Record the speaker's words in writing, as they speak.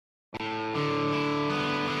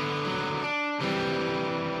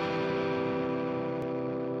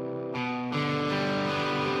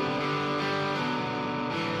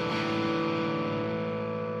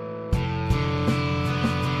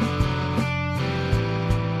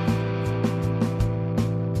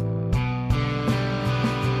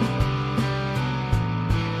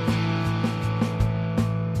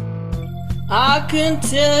I can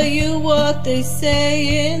tell you what they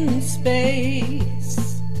say in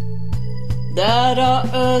space, that our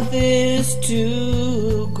Earth is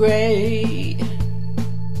too gray.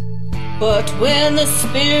 But when the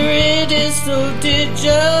spirit is so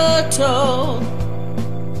digital,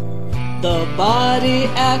 the body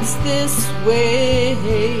acts this way.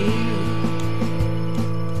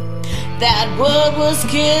 That word was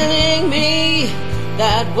killing me,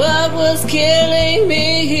 that word was killing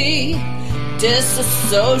me.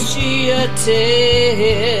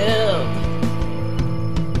 Disassociative.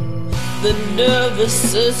 The nervous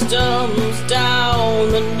system's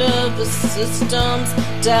down, the nervous system's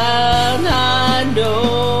down, I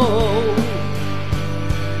know.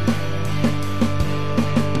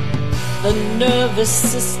 The nervous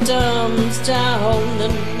system's down, the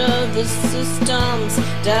nervous system's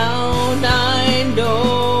down, I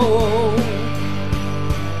know.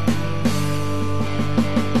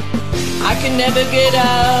 I can never get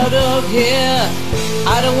out of here,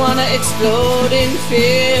 I don't wanna explode in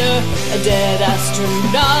fear. A dead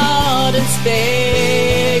astronaut in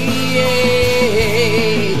space.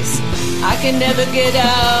 I can never get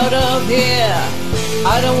out of here,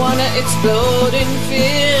 I don't wanna explode in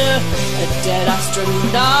fear. A dead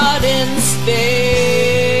astronaut in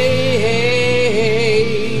space.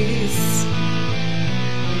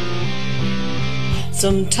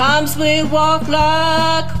 Sometimes we walk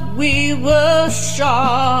like we were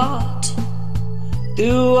shot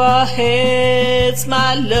through our heads,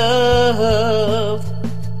 my love.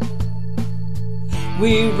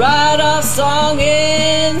 We write our song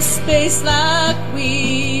in space like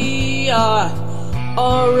we are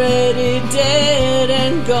already dead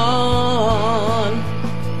and gone.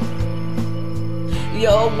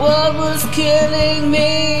 Your word was killing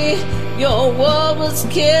me, your word was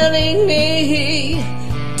killing me.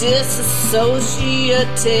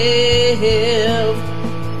 Disassociative.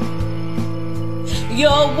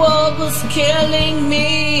 Your word was killing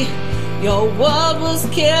me, your word was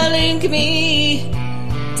killing me.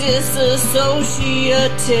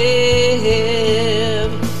 Disassociative.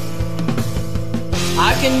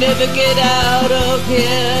 I can never get out of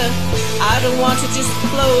here, I don't want to just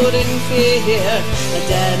float in fear. A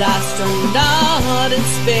dead astronaut in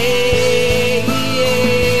space.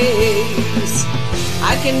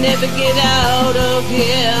 I can never get out of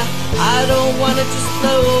here, I don't wanna just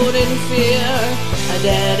float in fear. A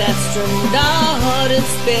dead astronaut in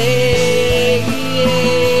space.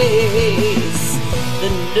 The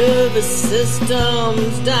nervous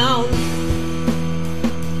system's down,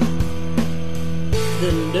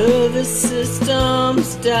 the nervous system's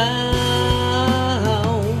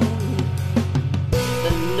down,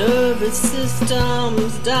 the nervous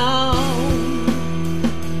system's down,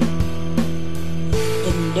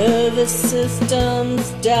 the nervous system's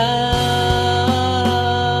down.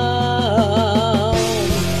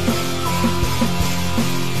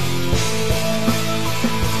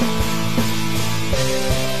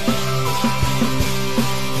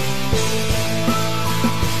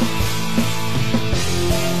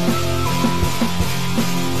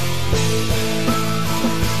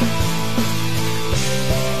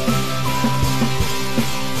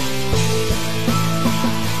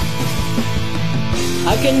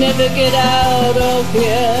 I can never get out of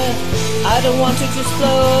here, I don't want to just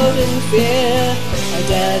float in fear. A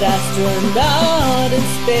dead astronaut in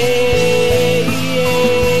space.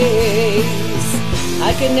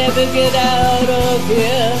 I can never get out of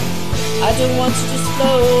here, I don't want to just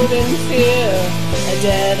float in fear. A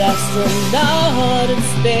dead astronaut in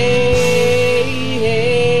space.